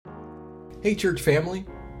Hey church family,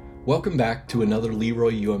 welcome back to another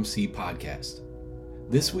Leroy UMC podcast.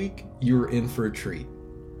 This week, you're in for a treat.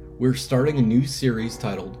 We're starting a new series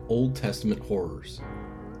titled Old Testament Horrors.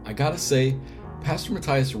 I gotta say, Pastor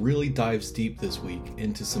Matthias really dives deep this week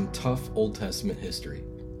into some tough Old Testament history.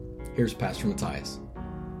 Here's Pastor Matthias.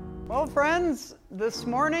 Well, friends, this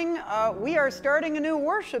morning we are starting a new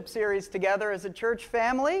worship series together as a church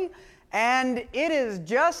family, and it is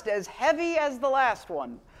just as heavy as the last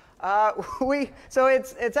one. So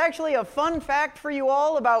it's actually a fun fact for you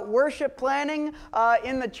all about worship planning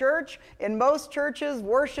in the church. In most churches,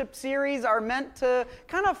 worship series are meant to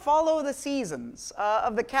kind of follow the seasons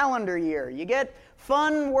of the calendar year. You get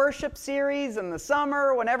fun worship series in the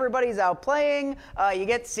summer when everybody's out playing. You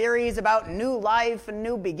get series about new life and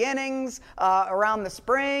new beginnings around the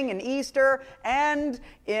spring and Easter. And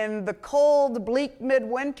in the cold, bleak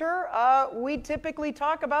midwinter, we typically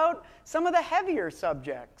talk about some of the heavier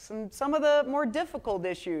subjects and some of the more difficult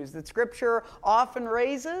issues that Scripture often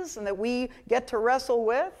raises and that we get to wrestle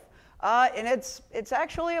with. And it's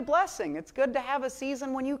actually a blessing. It's good to have a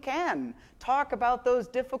season when you can talk about those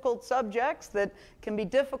difficult subjects that can be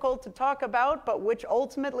difficult to talk about, but which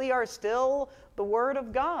ultimately are still the Word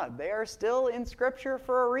of God. They are still in Scripture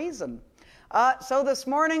for a reason. So this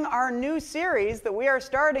morning, our new series that we are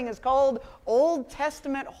starting is called Old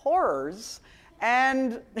Testament Horrors.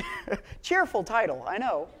 And cheerful title, I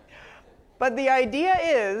know. But the idea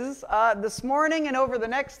is, this morning and over the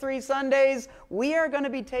next 3 Sundays, we are going to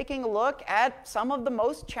be taking a look at some of the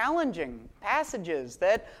most challenging passages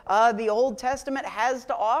that the Old Testament has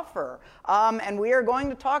to offer. And we are going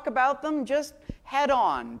to talk about them just head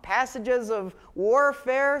on. Passages of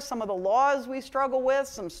warfare, some of the laws we struggle with,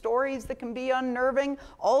 some stories that can be unnerving,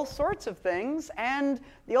 all sorts of things. And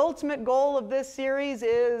the ultimate goal of this series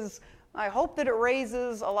is, I hope that it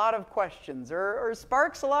raises a lot of questions or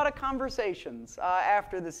sparks a lot of conversations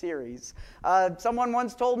after the series. Someone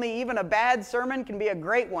once told me even a bad sermon can be a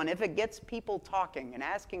great one if it gets people talking and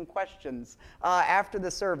asking questions after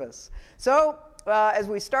the service. So, as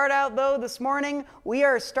we start out, though, this morning, we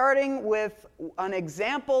are starting with an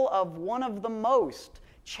example of one of the most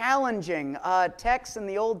challenging texts in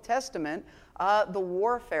the Old Testament, the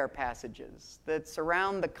warfare passages that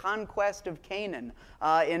surround the conquest of Canaan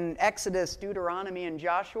in Exodus, Deuteronomy, and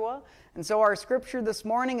Joshua. And so our scripture this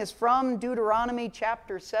morning is from Deuteronomy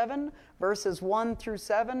chapter 7, verses 1 through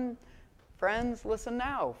 7. Friends, listen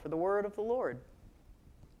now for the word of the Lord.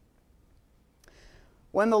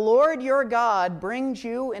 When the Lord your God brings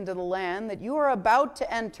you into the land that you are about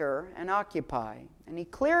to enter and occupy, and he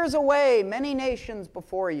clears away many nations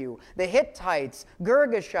before you, the Hittites,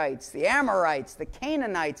 Girgashites, the Amorites, the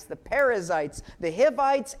Canaanites, the Perizzites, the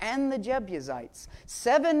Hivites, and the Jebusites,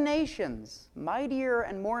 7 nations, mightier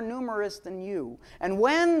and more numerous than you. And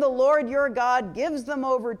when the Lord your God gives them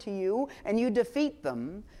over to you and you defeat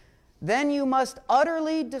them, then you must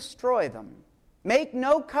utterly destroy them. Make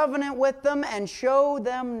no covenant with them and show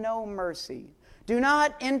them no mercy. Do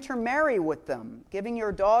not intermarry with them, giving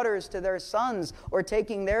your daughters to their sons or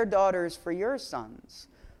taking their daughters for your sons.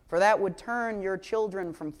 For that would turn your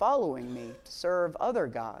children from following me to serve other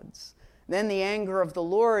gods. Then the anger of the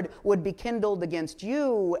Lord would be kindled against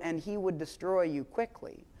you, and he would destroy you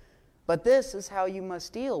quickly. But this is how you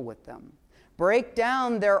must deal with them. Break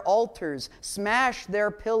down their altars, smash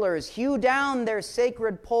their pillars, hew down their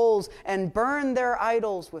sacred poles, and burn their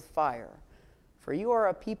idols with fire. For you are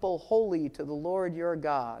a people holy to the Lord your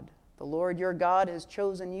God. The Lord your God has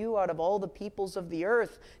chosen you out of all the peoples of the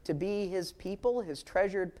earth to be his people, his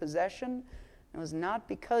treasured possession. It was not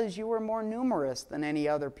because you were more numerous than any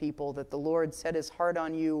other people that the Lord set his heart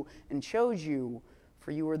on you and chose you,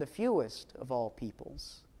 for you were the fewest of all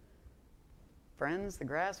peoples. Friends, the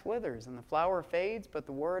grass withers and the flower fades, but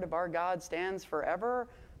the word of our God stands forever.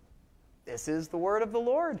 This is the word of the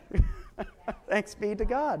Lord. Thanks be to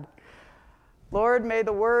God. Lord, may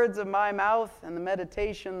the words of my mouth and the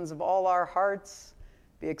meditations of all our hearts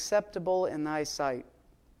be acceptable in thy sight.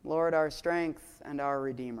 Lord, our strength and our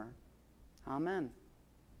Redeemer. Amen.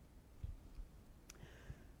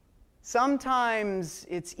 Sometimes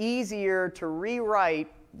it's easier to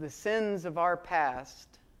rewrite the sins of our past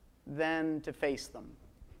than to face them.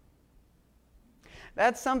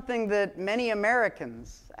 That's something that many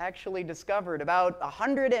Americans actually discovered about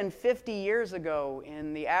 150 years ago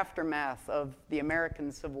in the aftermath of the American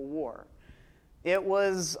Civil War. It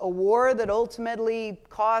was a war that ultimately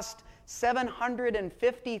cost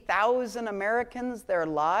 750,000 Americans their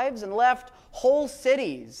lives and left whole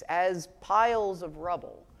cities as piles of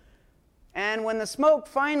rubble. And when the smoke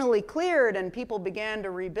finally cleared and people began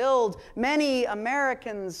to rebuild, many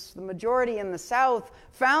Americans, the majority in the South,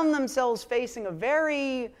 found themselves facing a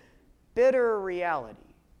very bitter reality.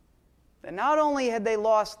 That not only had they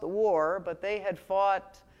lost the war, but they had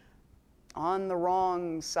fought on the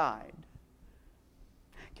wrong side.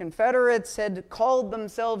 Confederates had called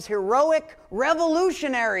themselves heroic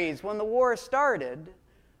revolutionaries when the war started,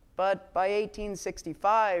 but by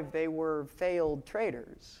 1865 they were failed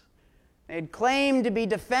traitors. They had claimed to be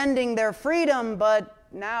defending their freedom, but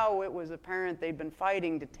now it was apparent they'd been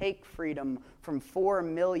fighting to take freedom from 4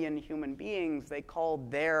 million human beings they called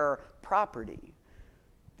their property.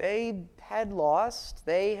 They had lost,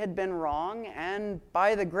 they had been wrong, and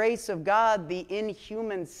by the grace of God, the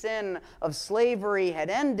inhuman sin of slavery had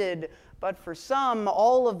ended, but for some,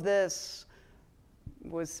 all of this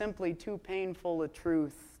was simply too painful a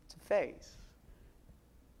truth to face.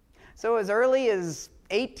 So as early as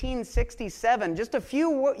 1867, just a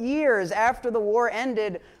few years after the war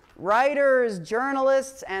ended, writers,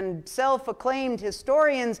 journalists, and self-acclaimed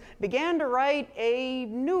historians began to write a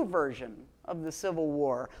new version of the Civil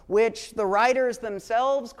War, which the writers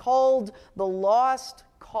themselves called the Lost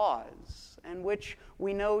Cause, and which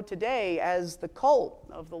we know today as the cult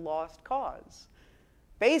of the Lost Cause.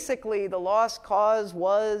 Basically, the Lost Cause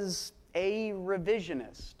was a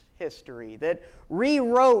revisionist history that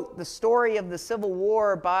rewrote the story of the Civil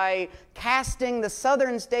War by casting the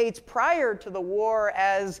southern states prior to the war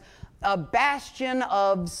as a bastion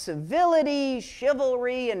of civility,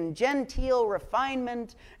 chivalry, and genteel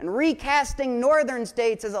refinement, and recasting northern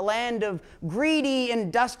states as a land of greedy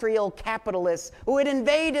industrial capitalists who had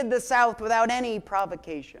invaded the South without any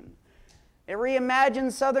provocation. It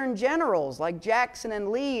reimagined Southern generals like Jackson and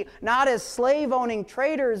Lee, not as slave-owning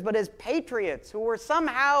traitors, but as patriots who were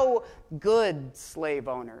somehow good slave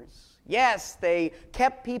owners. Yes, they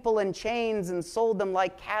kept people in chains and sold them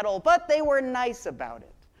like cattle, but they were nice about it.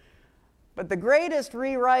 But the greatest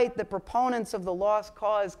rewrite the proponents of the Lost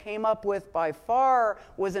Cause came up with by far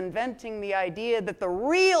was inventing the idea that the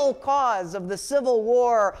real cause of the Civil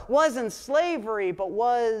War wasn't slavery, but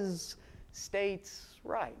was states'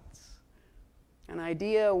 rights. An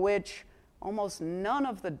idea which almost none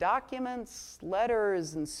of the documents,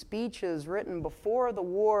 letters, and speeches written before the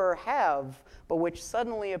war have, but which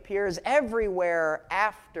suddenly appears everywhere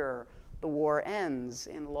after the war ends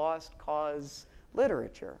in Lost Cause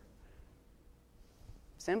literature.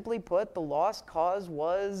 Simply put, the Lost Cause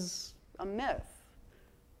was a myth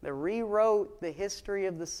that rewrote the history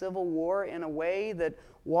of the Civil War in a way that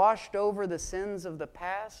washed over the sins of the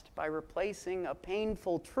past by replacing a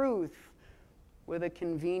painful truth with a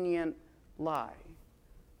convenient lie.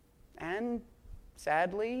 And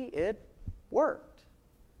sadly, it worked.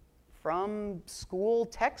 From school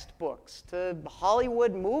textbooks to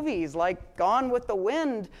Hollywood movies like Gone with the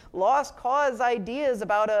Wind, Lost Cause ideas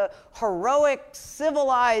about a heroic,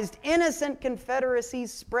 civilized, innocent Confederacy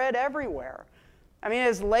spread everywhere. I mean,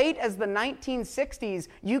 as late as the 1960s,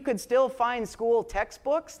 you could still find school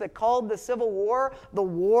textbooks that called the Civil War the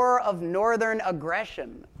War of Northern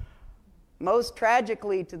Aggression. Most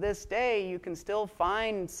tragically, to this day, you can still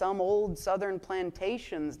find some old Southern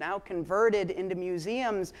plantations now converted into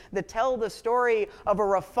museums that tell the story of a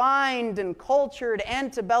refined and cultured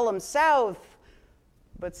antebellum South,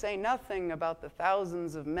 but say nothing about the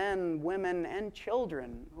thousands of men, women, and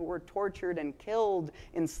children who were tortured and killed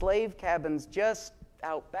in slave cabins just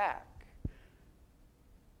out back.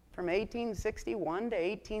 From 1861 to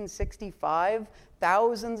 1865,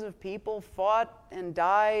 thousands of people fought and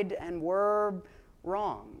died and were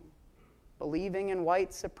wrong, believing in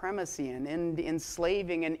white supremacy and in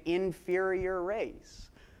enslaving an inferior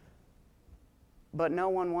race. But no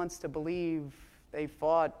one wants to believe they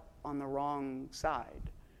fought on the wrong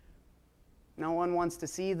side. No one wants to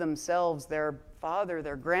see themselves, their father,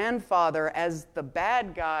 their grandfather, as the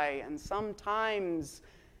bad guy, and sometimes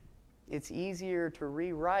it's easier to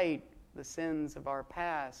rewrite the sins of our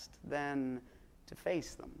past than to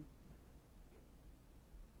face them.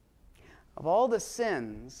 Of all the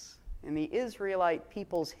sins in the Israelite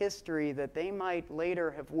people's history that they might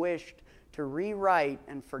later have wished to rewrite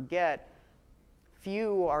and forget,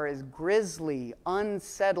 few are as grisly,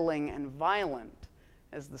 unsettling, and violent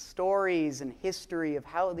as the stories and history of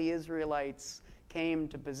how the Israelites came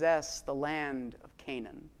to possess the land of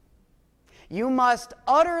Canaan. You must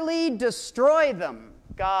utterly destroy them,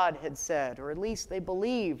 God had said, or at least they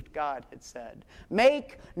believed God had said.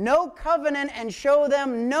 Make no covenant and show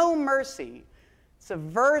them no mercy. It's a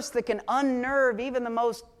verse that can unnerve even the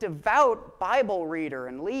most devout Bible reader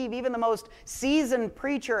and leave even the most seasoned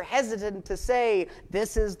preacher hesitant to say,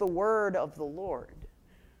 "This is the word of the Lord."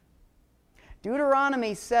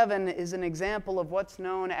 Deuteronomy 7 is an example of what's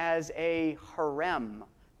known as a harem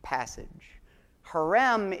passage.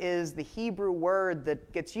 Harem is the Hebrew word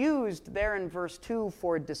that gets used there in verse 2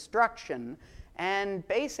 for destruction, and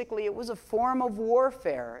basically it was a form of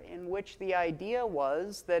warfare in which the idea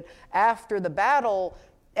was that after the battle,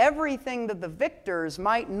 everything that the victors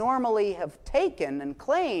might normally have taken and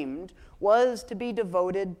claimed was to be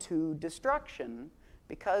devoted to destruction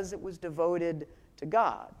because it was devoted to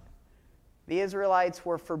God. The Israelites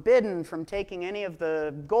were forbidden from taking any of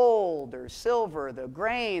the gold or silver, the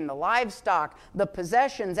grain, the livestock, the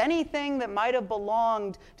possessions, anything that might have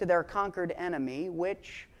belonged to their conquered enemy,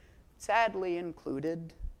 which sadly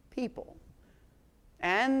included people.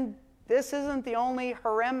 And this isn't the only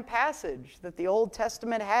harem passage that the Old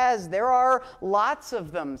Testament has. There are lots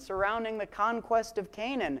of them surrounding the conquest of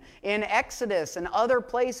Canaan in Exodus and other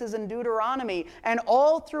places in Deuteronomy and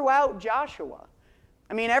all throughout Joshua.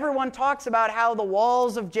 I mean, everyone talks about how the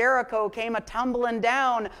walls of Jericho came a-tumbling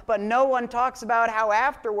down, but no one talks about how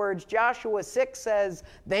afterwards Joshua 6 says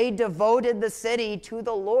they devoted the city to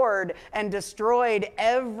the Lord and destroyed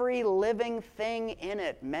every living thing in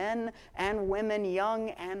it, men and women, young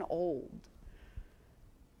and old.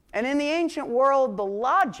 And in the ancient world, the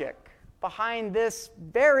logic behind this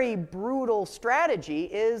very brutal strategy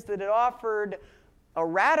is that it offered a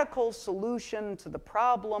radical solution to the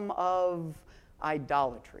problem of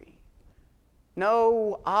idolatry.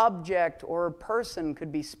 No object or person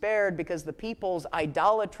could be spared because the people's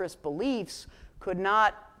idolatrous beliefs could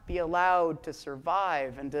not be allowed to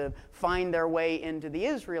survive and to find their way into the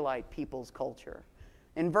Israelite people's culture.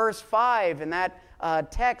 In verse 5, in that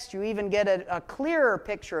text, you even get a clearer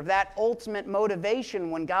picture of that ultimate motivation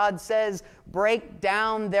when God says, break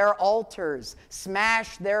down their altars,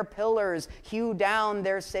 smash their pillars, hew down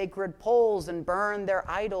their sacred poles, and burn their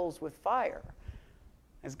idols with fire.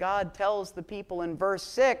 As God tells the people in verse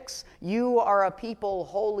 6, you are a people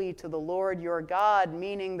holy to the Lord your God,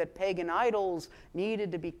 meaning that pagan idols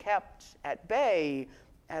needed to be kept at bay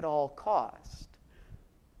at all cost.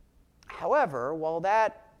 However, while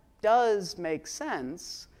that does make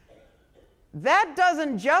sense, that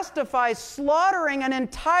doesn't justify slaughtering an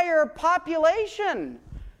entire population.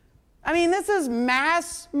 I mean, this is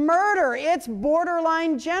mass murder. It's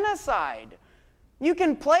borderline genocide. You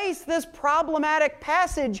can place this problematic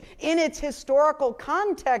passage in its historical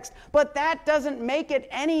context, but that doesn't make it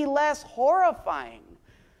any less horrifying.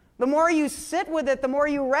 The more you sit with it, the more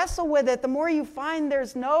you wrestle with it, the more you find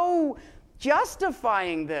there's no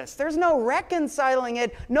justifying this. There's no reconciling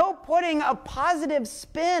it, no putting a positive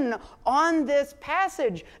spin on this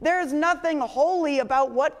passage. There's nothing holy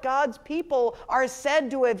about what God's people are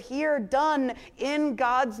said to have here done in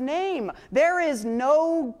God's name. There is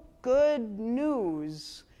no good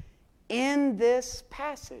news in this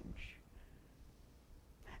passage.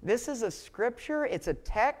 This is a scripture, it's a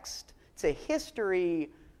text, it's a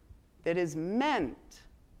history that is meant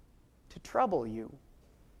to trouble you.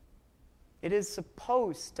 It is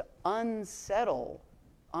supposed to unsettle,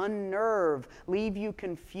 unnerve, leave you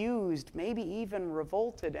confused, maybe even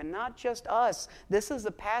revolted. And not just us. This is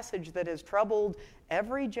a passage that has troubled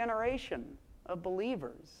every generation of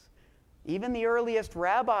believers. Even the earliest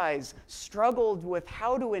rabbis struggled with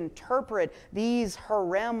how to interpret these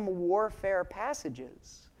harem warfare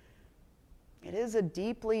passages. It is a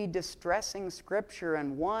deeply distressing scripture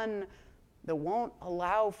and one that won't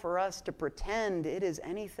allow for us to pretend it is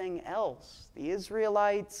anything else. The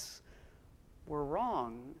Israelites were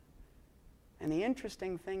wrong. And the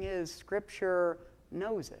interesting thing is, Scripture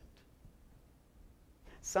knows it.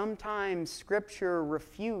 Sometimes Scripture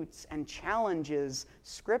refutes and challenges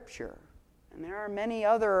Scripture. And there are many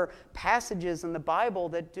other passages in the Bible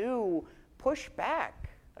that do push back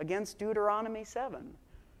against Deuteronomy 7.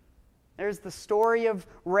 There's the story of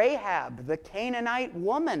Rahab, the Canaanite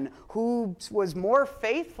woman who was more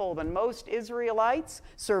faithful than most Israelites,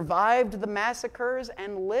 survived the massacres,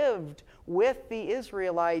 and lived with the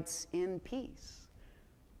Israelites in peace.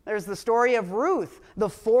 There's the story of Ruth, the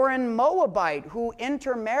foreign Moabite who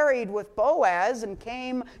intermarried with Boaz and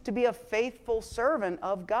came to be a faithful servant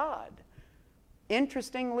of God.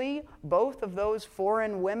 Interestingly, both of those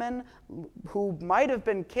foreign women who might have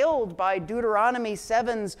been killed by Deuteronomy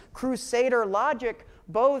 7's crusader logic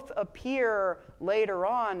both appear later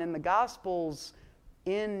on in the Gospels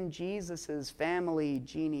in Jesus' family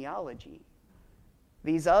genealogy.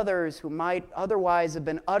 These others who might otherwise have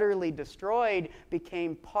been utterly destroyed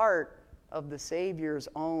became part of the Savior's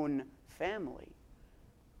own family.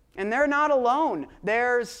 And they're not alone.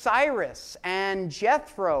 There's Cyrus and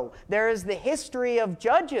Jethro. There's the history of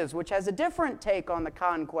Judges, which has a different take on the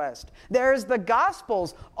conquest. There's the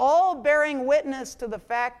Gospels, all bearing witness to the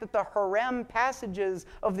fact that the harem passages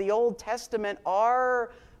of the Old Testament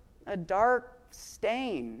are a dark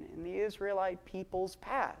stain in the Israelite people's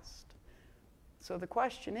past. So the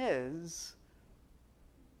question is,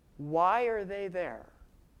 why are they there?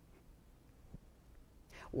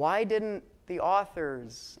 Why didn't the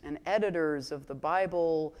authors and editors of the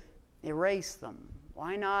Bible erase them?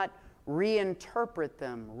 Why not reinterpret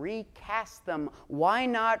them, recast them? Why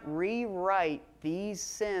not rewrite these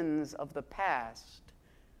sins of the past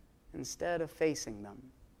instead of facing them?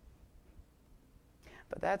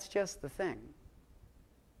 But that's just the thing.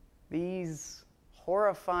 These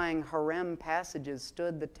horrifying harem passages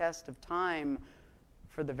stood the test of time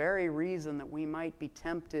for the very reason that we might be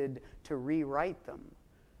tempted to rewrite them.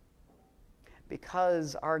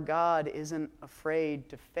 Because our God isn't afraid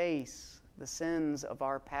to face the sins of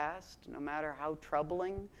our past, no matter how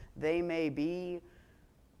troubling they may be,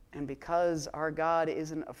 and because our God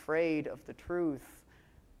isn't afraid of the truth,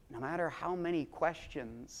 no matter how many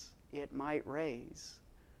questions it might raise.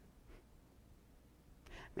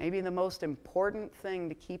 Maybe the most important thing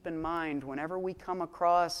to keep in mind whenever we come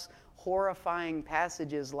across horrifying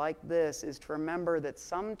passages like this is to remember that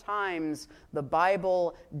sometimes the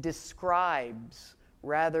Bible describes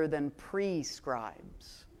rather than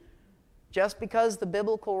prescribes. Just because the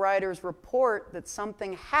biblical writers report that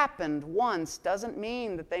something happened once doesn't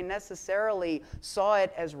mean that they necessarily saw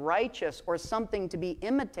it as righteous or something to be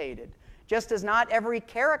imitated. Just as not every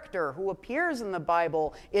character who appears in the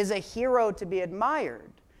Bible is a hero to be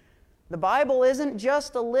admired. The Bible isn't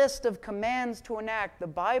just a list of commands to enact. The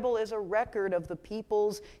Bible is a record of the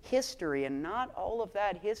people's history, and not all of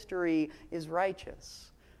that history is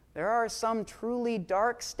righteous. There are some truly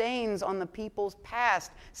dark stains on the people's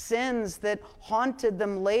past, sins that haunted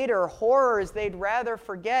them later, horrors they'd rather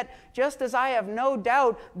forget, just as I have no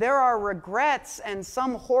doubt there are regrets and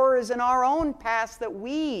some horrors in our own past that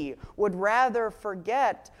we would rather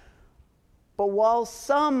forget. But while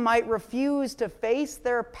some might refuse to face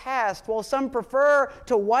their past, while some prefer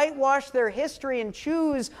to whitewash their history and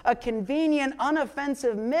choose a convenient,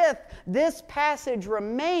 unoffensive myth, this passage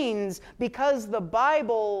remains because the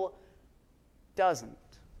Bible doesn't.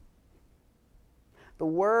 The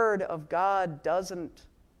Word of God doesn't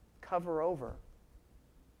cover over.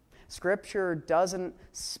 Scripture doesn't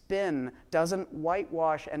spin, doesn't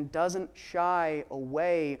whitewash, and doesn't shy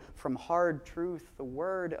away from hard truth. The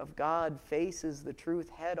Word of God faces the truth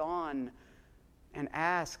head on and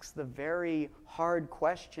asks the very hard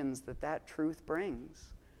questions that that truth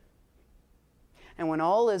brings. And when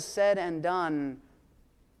all is said and done,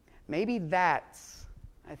 maybe that's,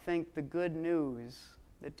 I think, the good news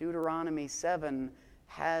that Deuteronomy 7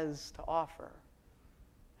 has to offer.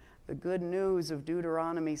 The good news of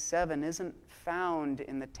Deuteronomy 7 isn't found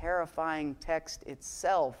in the terrifying text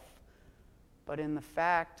itself, but in the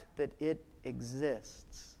fact that it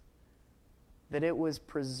exists, that it was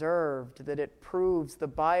preserved, that it proves the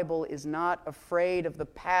Bible is not afraid of the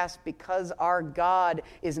past because our God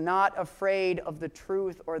is not afraid of the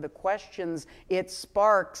truth or the questions it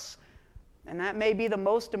sparks. And that may be the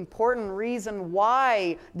most important reason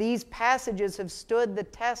why these passages have stood the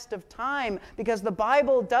test of time, because the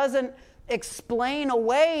Bible doesn't explain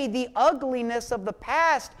away the ugliness of the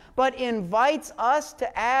past, but invites us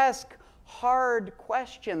to ask hard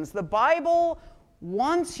questions. The Bible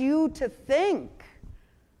wants you to think.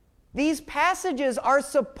 These passages are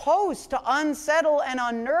supposed to unsettle and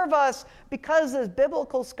unnerve us because, as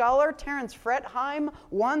biblical scholar Terence Fretheim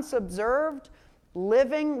once observed,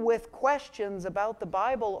 living with questions about the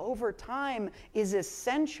Bible over time is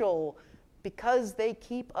essential because they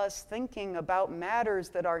keep us thinking about matters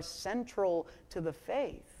that are central to the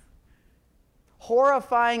faith.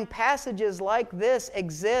 Horrifying passages like this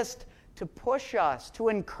exist to push us, to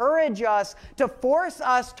encourage us, to force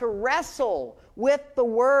us to wrestle with the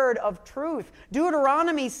word of truth.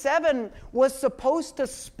 Deuteronomy 7 was supposed to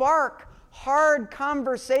spark hard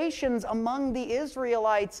conversations among the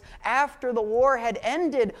Israelites after the war had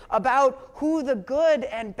ended about who the good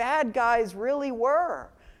and bad guys really were.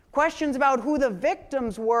 Questions about who the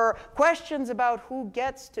victims were, questions about who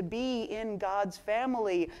gets to be in God's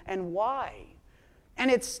family and why. And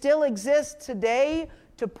it still exists today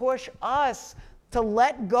to push us to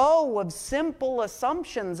let go of simple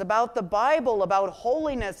assumptions about the Bible, about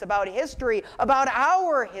holiness, about history, about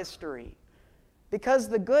our history. Because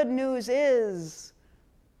the good news is,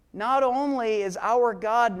 not only is our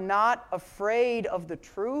God not afraid of the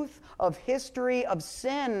truth, of history, of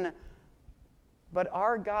sin, But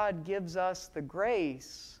our God gives us the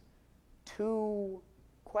grace to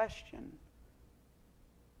question,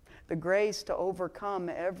 the grace to overcome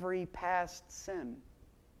every past sin,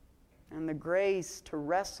 and the grace to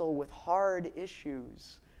wrestle with hard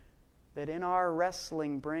issues that in our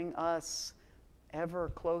wrestling bring us ever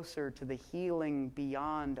closer to the healing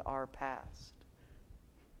beyond our past.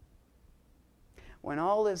 When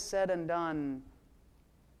all is said and done,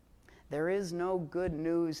 there is no good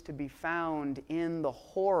news to be found in the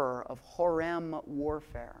horror of Horem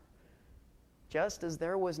warfare, just as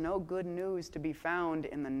there was no good news to be found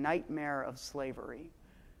in the nightmare of slavery.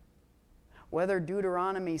 Whether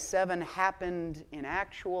Deuteronomy 7 happened in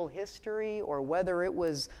actual history or whether it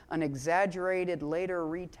was an exaggerated later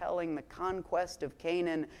retelling, the conquest of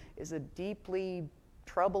Canaan is a deeply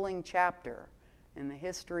troubling chapter in the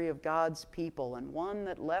history of God's people, and one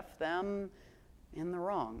that left them in the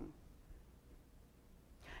wrong.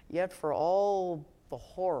 Yet for all the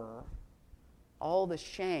horror, all the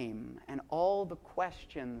shame, and all the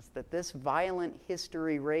questions that this violent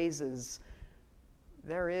history raises,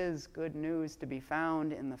 there is good news to be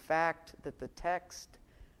found in the fact that the text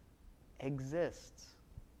exists.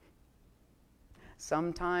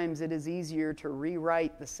 Sometimes it is easier to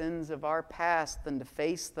rewrite the sins of our past than to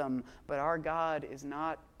face them, but our God is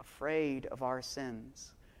not afraid of our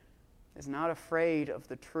sins, is not afraid of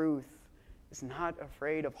the truth, is not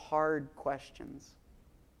afraid of hard questions.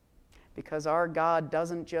 Because our God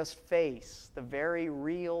doesn't just face the very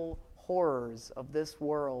real horrors of this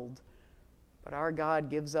world, but our God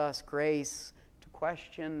gives us grace to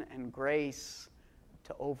question and grace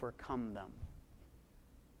to overcome them.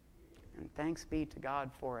 And thanks be to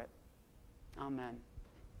God for it. Amen.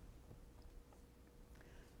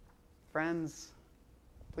 Friends,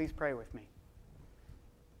 please pray with me.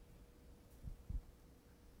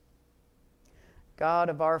 God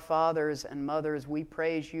of our fathers and mothers, we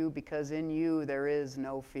praise you because in you there is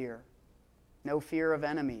no fear. No fear of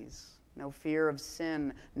enemies, no fear of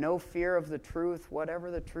sin, no fear of the truth,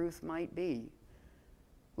 whatever the truth might be.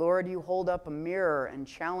 Lord, you hold up a mirror and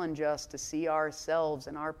challenge us to see ourselves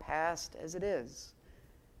and our past as it is.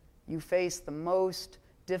 You face the most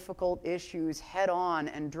difficult issues head on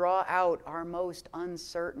and draw out our most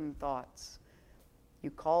uncertain thoughts. You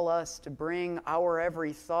call us to bring our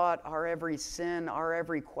every thought, our every sin, our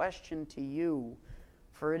every question to you,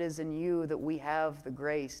 for it is in you that we have the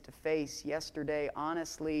grace to face yesterday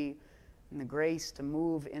honestly and the grace to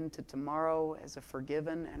move into tomorrow as a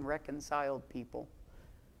forgiven and reconciled people.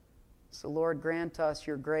 So, Lord, grant us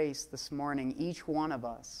your grace this morning, each one of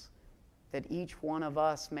us, that each one of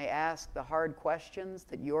us may ask the hard questions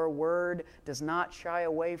that your word does not shy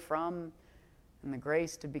away from, and the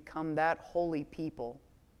grace to become that holy people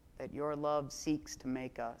that your love seeks to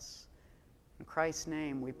make us. In Christ's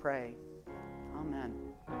name we pray. Amen.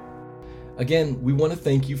 Again, we want to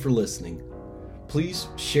thank you for listening. Please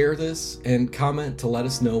share this and comment to let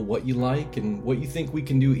us know what you like and what you think we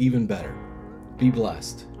can do even better. Be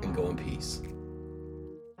blessed and go in peace.